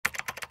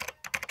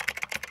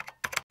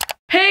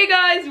Hey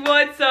guys,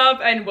 what's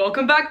up? And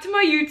welcome back to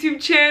my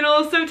YouTube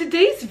channel. So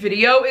today's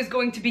video is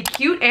going to be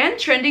cute and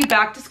trendy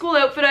back to school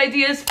outfit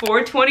ideas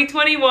for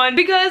 2021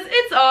 because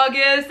it's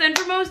August, and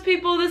for most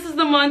people this is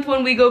the month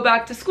when we go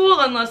back to school,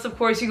 unless of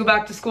course you go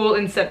back to school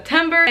in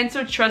September. And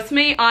so trust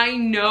me, I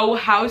know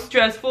how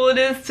stressful it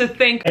is to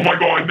think, oh my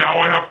god, now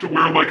I have to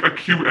wear like a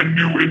cute and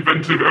new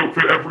inventive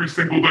outfit every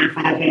single day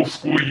for the whole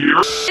school year.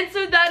 And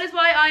so that is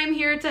why I am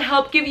here to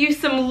help give you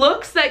some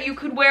looks that you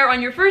could wear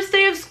on your first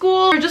day of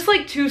school, or just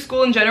like to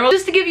school in general,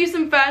 just to give you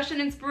some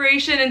fashion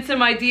inspiration and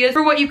some ideas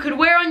for what you could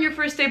wear on your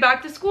first day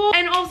back to school,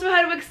 and also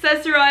how to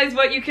accessorize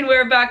what you can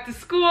wear back to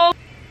school.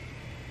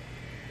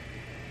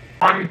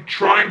 I'm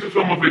trying to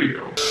film a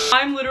video.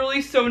 I'm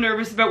literally so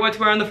nervous about what to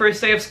wear on the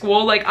first day of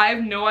school. Like, I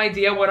have no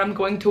idea what I'm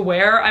going to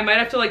wear. I might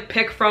have to like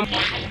pick from.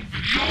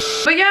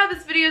 But yeah,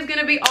 this video is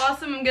gonna be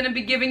awesome. I'm gonna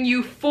be giving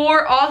you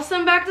 4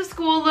 awesome back to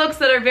school looks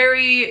that are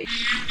very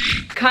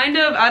kind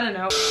of, I don't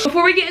know.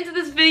 Before we get into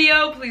this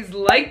video, please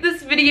like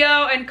this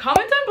video and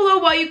comment down below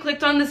why you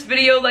clicked on this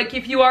video. Like,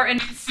 if you are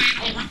an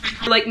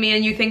like me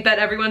and you think that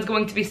everyone's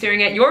going to be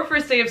staring at your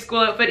first day of school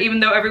outfit, even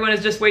though everyone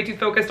is just way too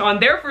focused on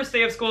their first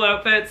day of school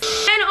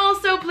outfits. And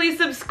also please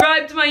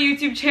subscribe to my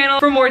YouTube channel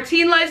for more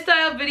teen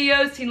lifestyle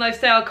videos, teen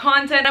lifestyle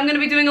content. I'm gonna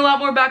be doing a lot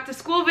more back to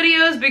school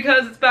videos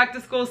because it's back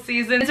to school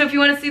season. So if you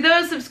want to see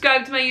those,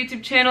 subscribe to my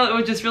YouTube channel. It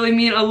would just really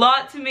mean a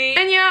lot to me.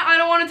 And yeah, I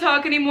don't want to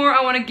talk anymore.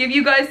 I want to give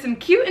you guys some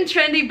cute and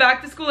trendy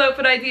back to school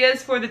outfit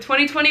ideas for the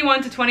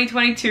 2021 to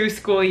 2022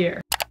 school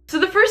year. So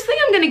the first thing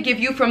I'm gonna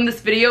give you from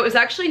this video is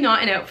actually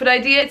not an outfit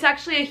idea. It's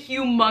actually a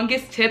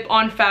humongous tip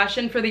on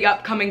fashion for the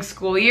upcoming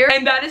school year,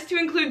 and that is to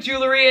include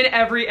jewelry in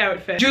every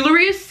outfit.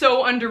 Jewelry is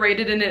so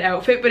underrated in an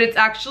outfit, but it's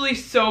actually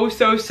so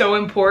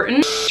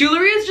important.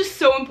 Jewelry is just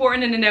so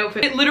important in an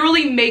outfit. It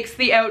literally makes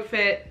the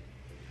outfit.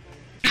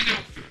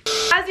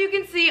 As you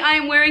can see, I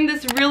am wearing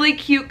this really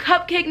cute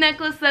cupcake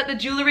necklace that the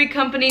jewelry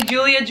company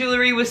Jeulia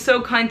Jewelry was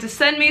so kind to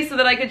send me so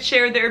that I could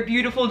share their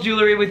beautiful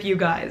jewelry with you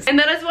guys. And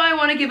that is why I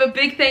want to give a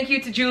big thank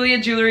you to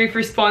Jeulia Jewelry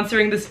for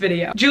sponsoring this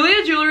video.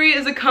 Jeulia Jewelry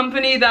is a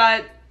company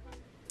that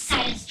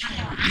sells jewelry.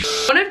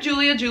 One of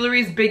Jeulia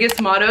Jewelry's biggest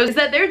mottos is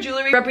that their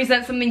jewelry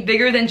represents something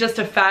bigger than just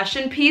a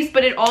fashion piece,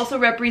 but it also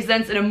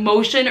represents an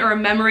emotion or a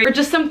memory or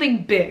just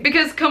something big.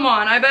 Because come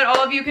on, I bet all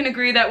of you can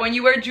agree that when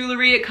you wear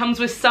jewelry, it comes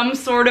with some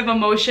sort of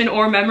emotion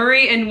or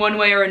memory in one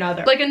way or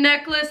another. Like a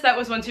necklace that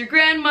was once your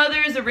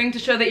grandmother's, a ring to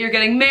show that you're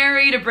getting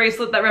married, a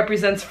bracelet that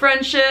represents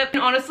friendship.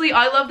 And honestly,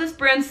 I love this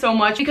brand so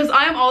much because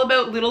I am all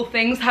about little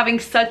things having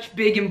such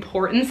big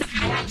importance.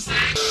 You know what I'm saying?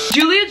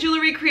 Jeulia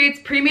Jewelry creates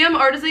premium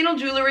artisanal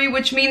jewelry,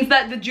 which means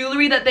that the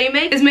jewelry that they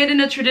make is made in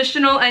a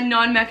traditional and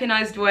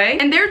non-mechanized way,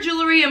 and their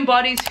jewelry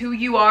embodies who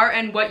you are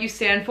and what you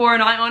stand for.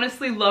 And I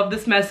honestly love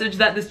this message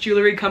that this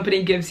jewelry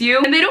company gives you.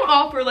 And they don't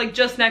offer like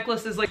just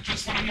necklaces, like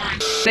just what I'm wearing.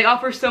 They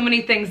offer so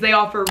many things. They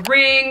offer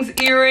rings,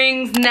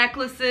 earrings,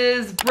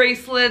 necklaces,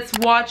 bracelets,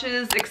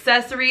 watches,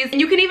 accessories,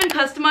 and you can even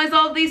customize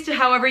all of these to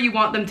however you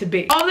want them to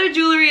be. All their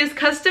jewelry is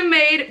custom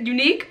made,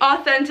 unique,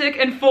 authentic,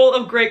 and full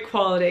of great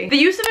quality. The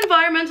use of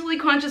environmentally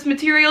conscious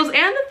materials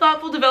and the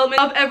thoughtful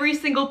development of every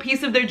single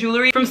piece of their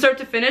jewelry from start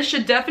to finish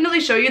should definitely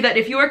show you that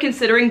if you are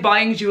considering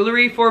buying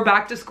jewelry for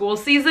back to school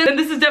season, then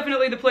this is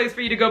definitely the place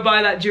for you to go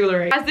buy that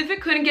jewelry. As if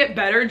it couldn't get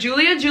better,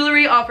 Jeulia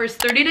Jewelry offers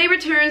 30-day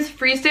returns,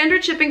 free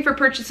standard shipping for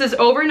purchases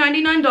over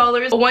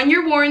 $99, a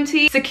 1-year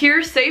warranty,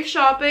 secure safe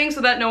shopping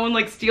so that no one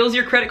like steals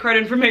your credit card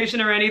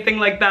information or anything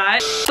like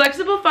that,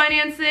 flexible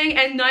financing,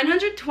 and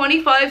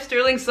 925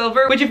 sterling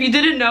silver, which if you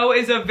didn't know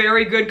is a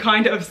very good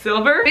kind of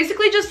silver.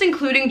 Basically just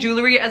including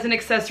jewelry as an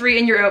accessory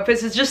in your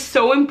outfits is just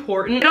so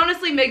important. It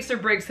honestly makes or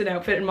breaks an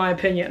outfit in my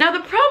opinion. Now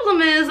the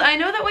problem is, I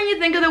know that when you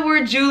think of the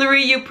word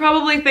jewelry, you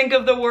probably think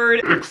of the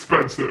word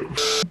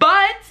expensive.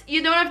 But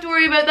you don't have to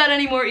worry about that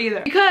anymore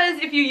either. Because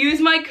if you use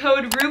my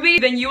code RUBY,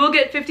 then you will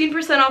get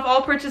 15% off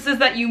all purchases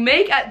that you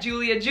make at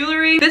Jeulia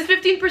Jewelry. This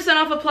 15%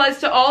 off applies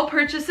to all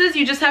purchases.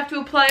 You just have to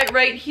apply it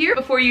right here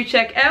before you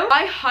check out.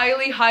 I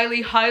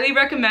highly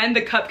recommend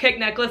the cupcake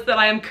necklace that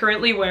I am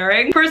currently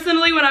wearing.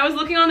 Personally, when I was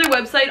looking on their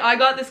website, I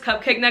got this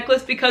cupcake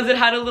necklace because it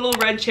had a little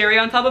red cherry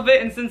on top of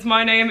it, and since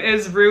my name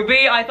is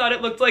Ruby, I thought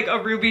it looked like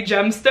a ruby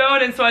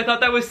gemstone, and so I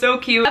thought that was so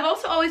cute. I've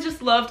also always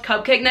just loved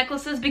cupcake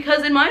necklaces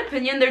because in my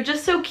opinion, they're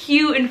just so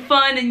cute and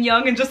fun and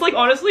young and just like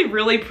honestly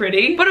really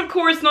pretty. But of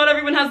course, not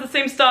everyone has the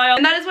same style,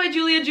 and that is why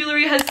Jeulia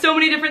Jewelry has so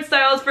many different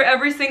styles for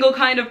every single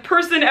kind of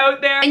person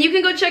out there. And you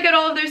can go check out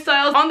all of their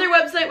styles on their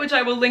website, which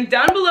I will link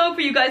down below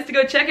for you guys to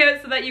go check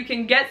out so that you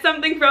can get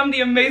something from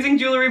the amazing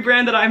jewelry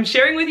brand that I'm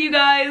sharing with you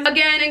guys.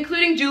 Again,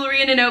 including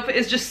jewelry in an outfit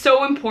is just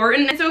so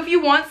important. And so if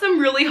you want some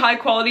really high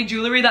quality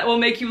jewelry that will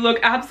make you look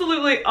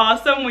absolutely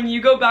awesome when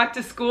you go back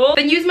to school,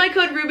 then use my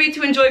code RUBY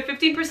to enjoy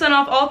 15%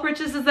 off all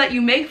purchases that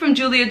you make from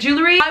Jeulia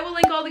Jewelry. I will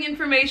link all the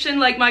information,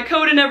 like my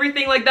code and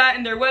everything like that,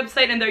 in their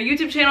website and their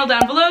YouTube channel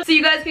down below, so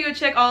you guys can go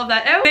check all of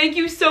that out. Thank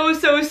you so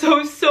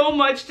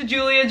much to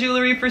Jeulia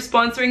Jewelry for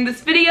sponsoring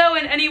this video,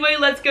 and anyway,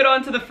 let's get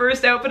on to the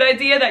first outfit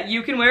idea that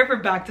you can wear for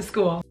back to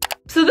school.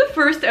 So the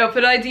first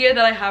outfit idea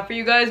that I have for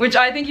you guys, which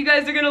I think you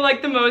guys are gonna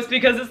like the most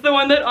because it's the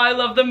one that I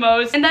love the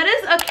most, and that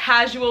is a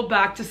casual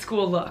back to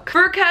school look.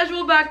 For a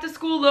casual back to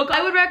school look,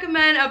 I would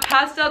recommend a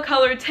pastel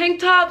colored tank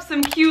top,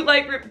 some cute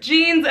light ripped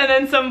jeans, and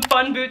then some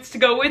fun boots to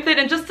go with it,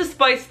 and just to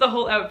spice the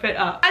whole outfit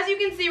up. As you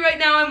can see right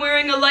now, I'm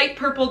wearing a light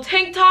purple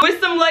tank top with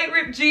some light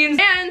ripped jeans,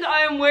 and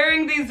I am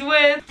wearing these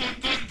with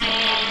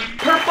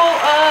purple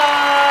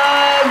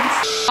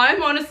Uggs.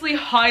 I'm honestly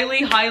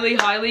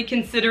highly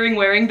considering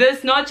wearing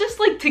this, not just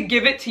like to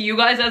give it to you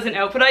guys as an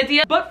outfit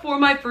idea, but for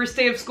my first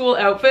day of school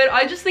outfit.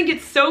 I just think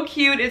it's so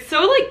cute, it's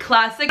so like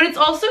classic, but it's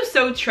also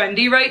so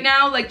trendy right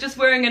now, like just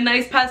wearing a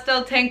nice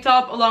pastel tank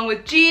top along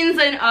with jeans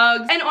and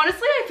Uggs. And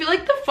honestly, I feel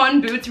like the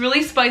fun boots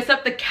really spice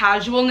up the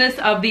casualness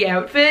of the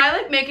outfit. I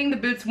like making the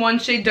boots one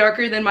shade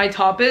darker than my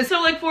top is.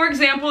 So like for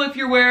example, if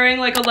you're wearing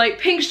like a light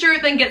pink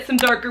shirt, then get some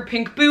darker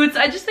pink boots.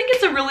 I just think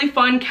it's a really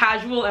fun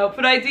casual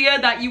outfit idea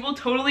that you will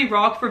totally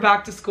rock for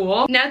back to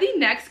school. Now the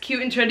next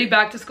cute and trendy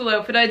back to school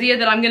outfit idea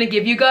that I'm gonna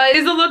give you guys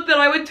is a look that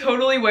I would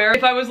totally wear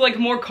if I was like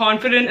more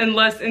confident and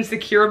less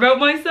insecure about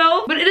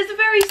myself, but it is a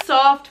very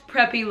soft,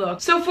 preppy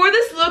look. So for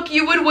this look,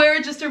 you would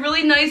wear just a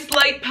really nice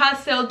light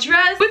pastel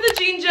dress with a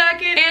jean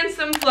jacket and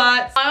some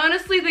flats. I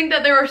honestly think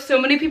that there are so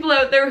many people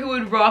out there who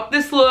would rock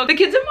this look. The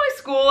kids in my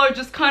school are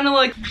just kind of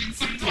like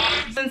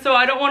and so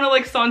I don't want to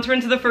like saunter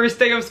into the first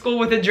day of school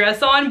with a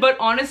dress on, but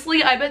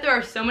honestly, I bet there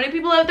are so many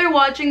people out there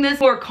watching this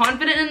who are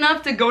confident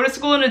enough to go to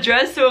school in a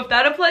dress. So if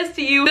that applies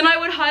to you, then I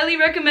would highly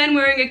recommend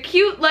wearing a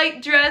cute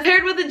light dress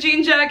paired with a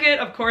jean jacket,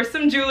 of course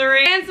some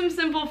jewelry, and some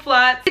simple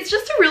flats. It's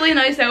just a really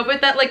nice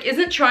outfit that like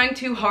isn't trying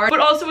too hard,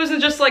 but also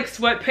isn't just like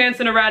sweatpants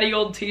and a ratty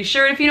old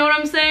t-shirt, if you know what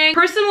I'm saying.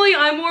 Personally,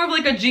 I'm more of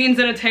like a jeans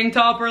and a tank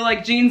top or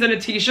like jeans and a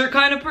t-shirt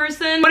kind of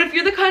person, but if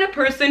you're the kind of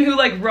person who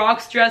like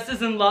rocks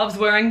dresses and loves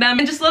wearing them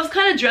and just loves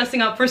kind of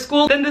dressing up for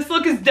school, then this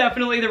look is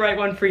definitely the right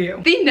one for you.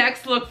 The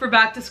next look for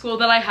back to school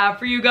that I have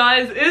for you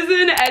guys is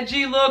an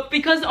edgy look,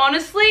 because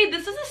honestly,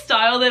 this is a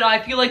style that I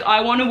feel like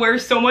I want to wear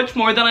so much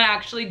more than I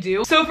actually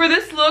do. So for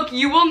this look,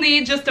 you will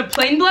need just a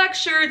plain black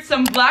shirt,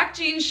 some black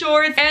jean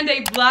shorts, and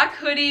a black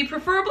hoodie,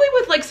 preferably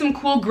with like some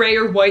cool gray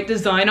or white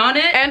design on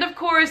it. And of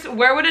course,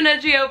 where would an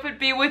edgy outfit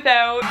be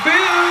without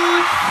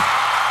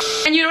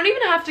boots? And you don't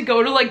even have to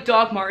go to like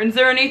Doc Martens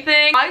or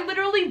anything. I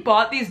literally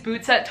bought these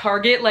boots at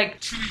Target like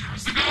 2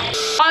 years ago.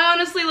 I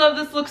honestly love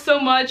this look so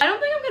much. I don't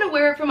think I'm gonna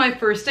wear it for my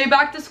first day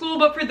back to school,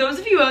 but for those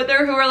of you out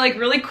there who are like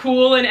really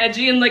cool and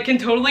edgy and like can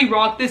totally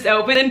rock this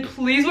outfit, then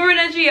please wear an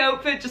edgy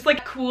outfit, just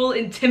like cool,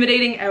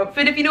 intimidating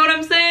outfit, if you know what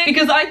I'm saying.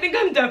 Because I think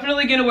I'm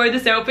definitely gonna wear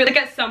this outfit like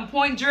at some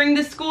point during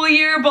this school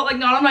year, but like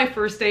not on my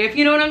first day, if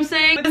you know what I'm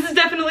saying. But this is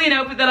definitely an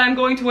outfit that I'm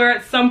going to wear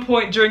at some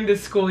point during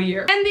this school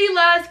year. And the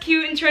last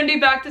cute and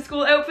trendy back to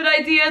school outfit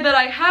idea that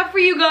I have for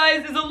you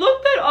guys is a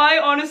look that I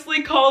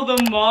honestly call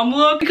the mom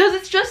look, because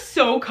it's just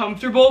so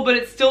comfortable, but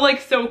it's still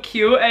like so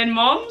cute, and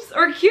moms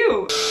are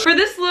cute. For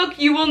this look,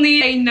 you will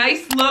need a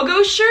nice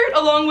logo shirt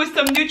along with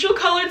some neutral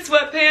colored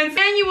sweatpants,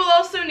 and you will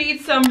also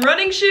need some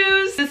running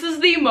shoes. This is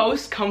the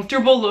most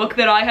comfortable look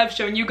that I have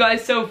shown you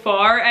guys so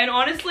far, and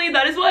honestly,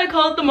 that is why I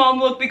call it the mom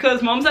look,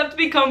 because moms have to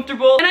be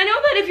comfortable. And I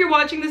know that if you're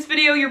watching this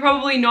video, you're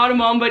probably not a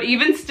mom, but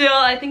even still,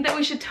 I think that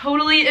we should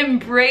totally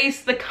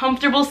embrace the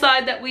comfortable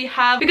side that we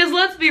have, because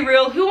let's be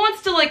real, who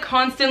wants to like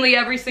constantly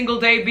every single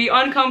day be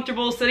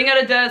uncomfortable, sitting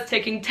at a desk,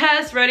 taking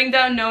tests, writing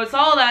down notes,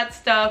 all that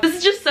stuff. This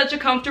is just such a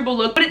comfortable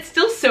look, but it's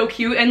still so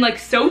cute and like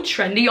so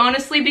trendy,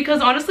 honestly,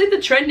 because honestly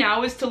the trend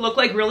now is to look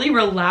like really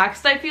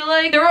relaxed. I feel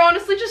like there are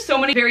honestly just so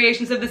many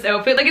variations of this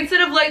outfit. Like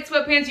instead of light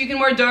sweatpants, you can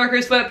wear darker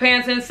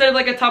sweatpants, and instead of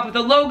like a top with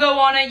a logo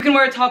on it, you can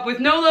wear a top with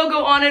no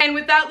logo on it, and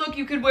with that look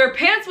you could wear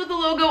pants with a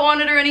logo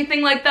on it or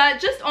anything like that.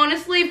 Just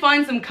honestly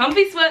find some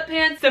comfy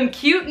sweatpants, some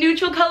cute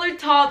neutral colored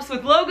tops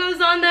with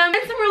logos on them,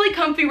 and some really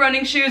comfy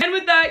running shoes, and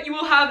with that you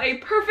will have a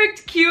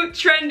perfect, cute,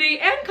 trendy,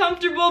 and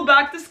comfortable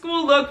back to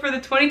school look for the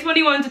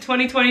 2021 to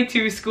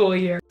 2022 school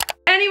year.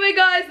 Anyway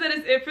guys, that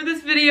is it for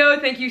this video.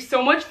 Thank you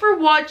so much for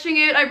watching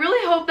it. I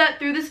really hope that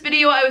through this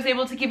video I was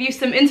able to give you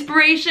some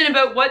inspiration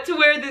about what to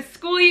wear this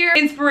school year,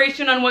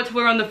 inspiration on what to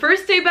wear on the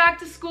first day back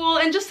to school,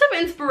 and just some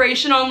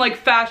inspiration on like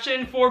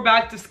fashion for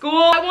back to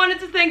school. I wanted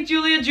to thank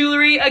Jeulia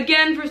Jewelry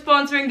again for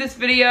sponsoring this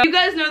video. You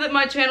guys know that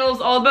my channel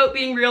is all about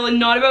being real and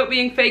not about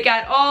being fake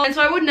at all, and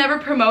so I would never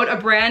promote a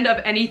brand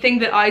of anything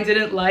that I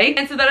didn't like,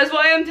 and so that is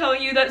why I'm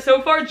telling you that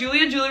so far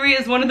Jeulia Jewelry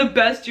is one of the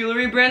best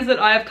jewelry brands that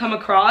I have come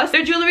across.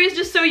 Their jewelry is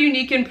just so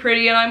unique and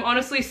pretty, and I'm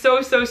honestly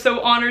so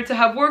honored to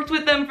have worked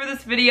with them for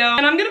this video.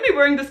 And I'm gonna be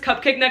wearing this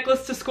cupcake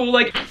necklace to school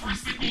like every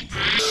single day.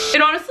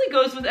 It honestly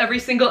goes with every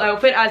single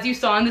outfit as you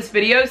saw in this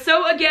video.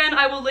 So again,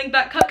 I will link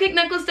that cupcake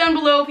necklace down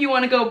below if you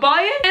want to go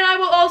buy it, and I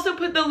will also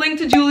put the link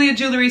to Jeulia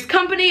Jewelry's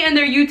company and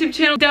their YouTube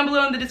channel down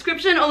below in the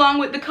description, along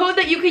with the code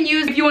that you can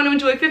use if you want to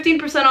enjoy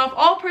 15% off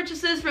all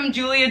purchases from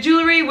Jeulia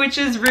Jewelry, which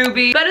is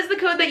Ruby. That is the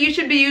code that you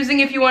should be using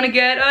if you want to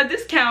get a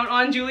discount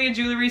on Jeulia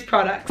Jewelry's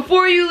products.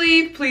 Before you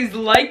leave, please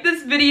like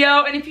this video,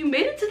 and if you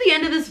made it to the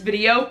end of this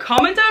video,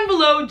 comment down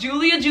below.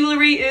 Jeulia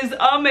Jewelry is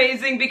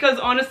amazing, because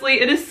honestly,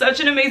 it is such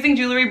an amazing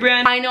jewelry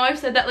brand. I know I've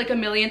said that like a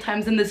million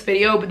times in this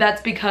video, but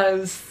that's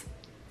because...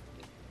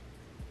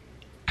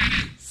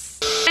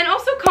 And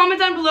also comment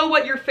down below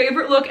what your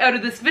favorite look out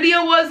of this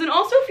video was, and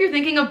also if you're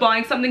thinking of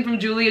buying something from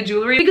Jeulia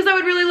Jewelry, because I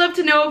would really love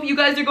to know if you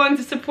guys are going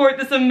to support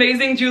this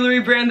amazing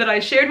jewelry brand that I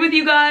shared with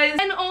you guys.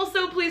 And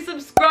also please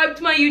subscribe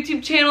to my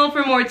YouTube channel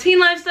for more teen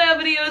lifestyle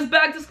videos,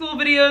 back to school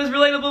videos,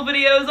 relatable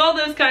videos, all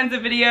those kinds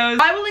of videos.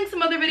 I will link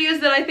some other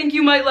videos that I think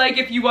you might like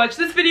if you watch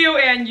this video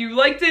and you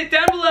liked it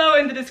down below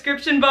in the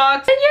description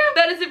box. And yeah,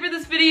 that is it for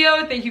this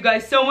video. Thank you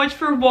guys so much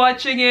for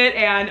watching it,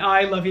 and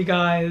I love you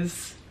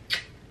guys.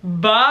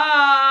 Bye!